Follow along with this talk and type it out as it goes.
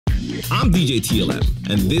I'm djTLM,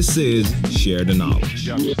 and this is Share the Knowledge.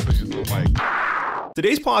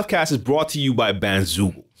 Today's podcast is brought to you by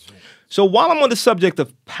Bandzoogle. So while I'm on the subject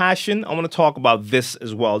of passion, I want to talk about this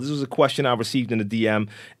as well. This was a question I received in the DM,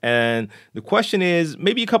 and the question is,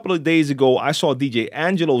 maybe a couple of days ago, I saw DJ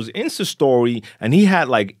Angelo's Insta story, and he had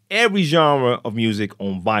like every genre of music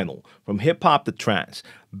on vinyl, from hip-hop to trance.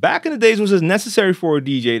 Back in the days, was it necessary for a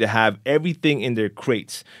DJ to have everything in their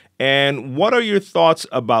crates? And what are your thoughts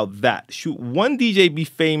about that? Should one DJ be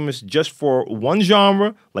famous just for one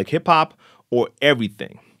genre, like hip-hop, or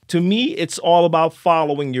everything? To me, it's all about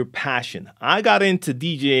following your passion. I got into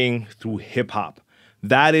DJing through hip-hop.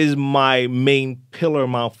 That is my main pillar,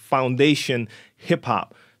 my foundation,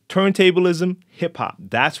 hip-hop. Turntablism, hip-hop.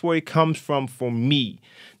 That's where it comes from for me.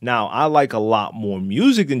 Now, I like a lot more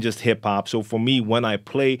music than just hip-hop. So for me, when I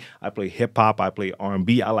play hip-hop, I play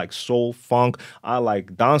R&B, I like soul, funk, I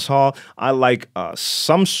like dancehall, I like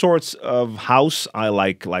some sorts of house, I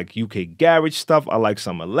like UK garage stuff, I like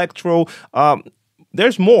some electro.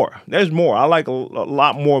 There's more. I like a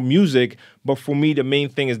lot more music, but for me, the main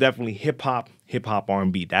thing is definitely hip-hop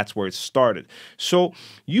R&B. That's where it started. So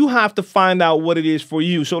you have to find out what it is for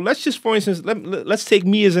you. So let's just, for instance, let's take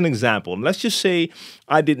me as an example. Let's just say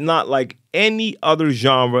I did not like any other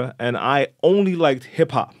genre and I only liked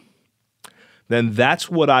hip-hop. Then that's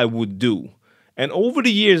what I would do. And over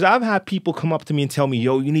the years, I've had people come up to me and tell me,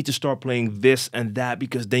 yo, you need to start playing this and that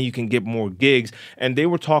because then you can get more gigs. And they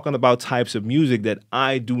were talking about types of music that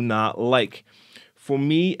I do not like. For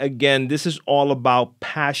me, again, this is all about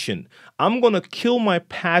passion. I'm going to kill my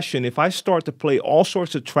passion if I start to play all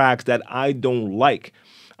sorts of tracks that I don't like.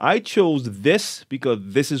 I chose this because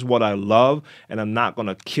this is what I love, and I'm not going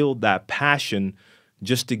to kill that passion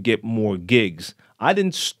just to get more gigs. I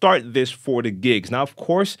didn't start this for the gigs. Now, of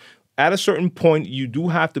course, at a certain point, you do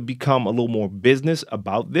have to become a little more business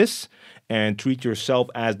about this and treat yourself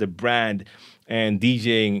as the brand, and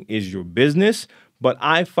DJing is your business. But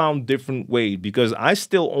I found different ways because I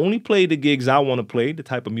still only play the gigs I want to play, the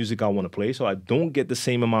type of music I want to play. So I don't get the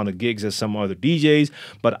same amount of gigs as some other DJs.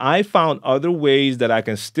 But I found other ways that I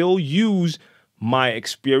can still use my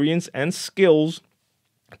experience and skills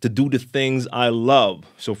to do the things I love.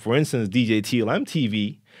 So for instance,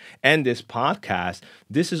 djTLMtv and this podcast,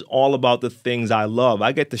 this is all about the things I love.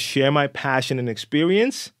 I get to share my passion and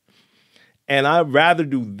experience, and I'd rather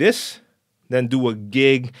do this than do a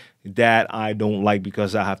gig that I don't like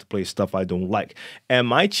because I have to play stuff I don't like. And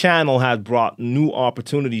my channel has brought new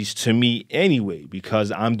opportunities to me anyway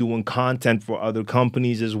because I'm doing content for other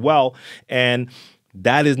companies as well, and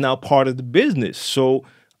that is now part of the business. So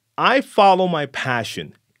I follow my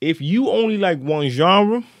passion. If you only like one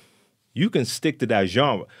genre, you can stick to that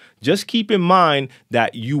genre. Just keep in mind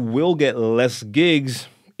that you will get less gigs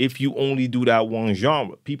if you only do that one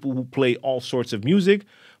genre. People who play all sorts of music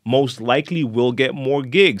most likely will get more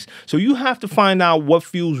gigs. So you have to find out what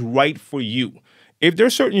feels right for you. If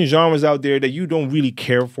there's certain genres out there that you don't really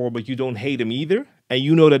care for, but you don't hate them either, and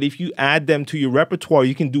you know that if you add them to your repertoire,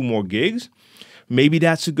 you can do more gigs, maybe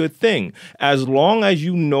that's a good thing. As long as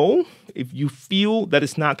you know, if you feel that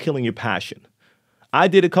it's not killing your passion. I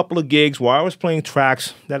did a couple of gigs where I was playing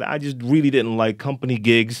tracks that I just really didn't like, company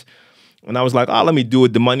gigs. And I was like, oh, let me do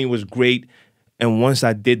it. The money was great. And once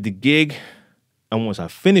I did the gig, and once I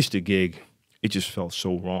finished the gig, it just felt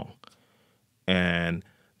so wrong. And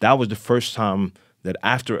that was the first time that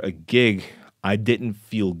after a gig, I didn't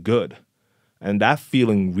feel good. And that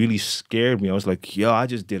feeling really scared me. I was like, yo, I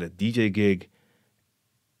just did a DJ gig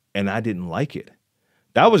and I didn't like it.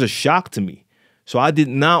 That was a shock to me. So I did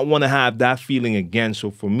not want to have that feeling again.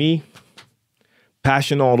 So for me,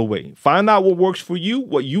 passion all the way. Find out what works for you,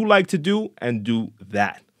 what you like to do, and do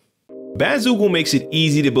that. Bandzoogle makes it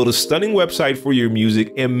easy to build a stunning website for your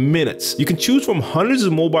music in minutes. You can choose from hundreds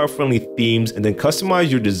of mobile-friendly themes and then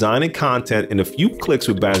customize your design and content in a few clicks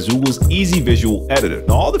with Bandzoogle's easy visual editor.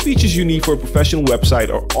 Now, all the features you need for a professional website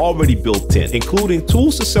are already built in, including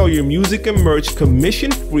tools to sell your music and merch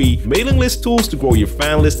commission-free, mailing list tools to grow your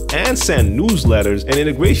fan list and send newsletters, and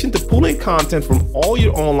integration to pull in content from all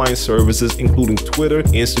your online services, including Twitter,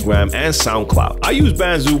 Instagram, and SoundCloud. I use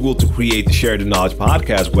Bandzoogle to create the Share the Knowledge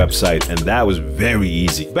podcast website, and that was very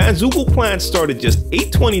easy. Bandzoogle plans start at just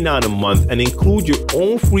 $8.29 a month and include your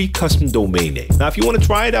own free custom domain name. Now, if you want to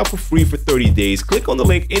try it out for free for 30 days, click on the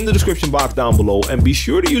link in the description box down below and be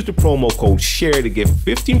sure to use the promo code SHARE to get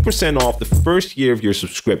 15% off the first year of your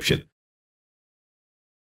subscription.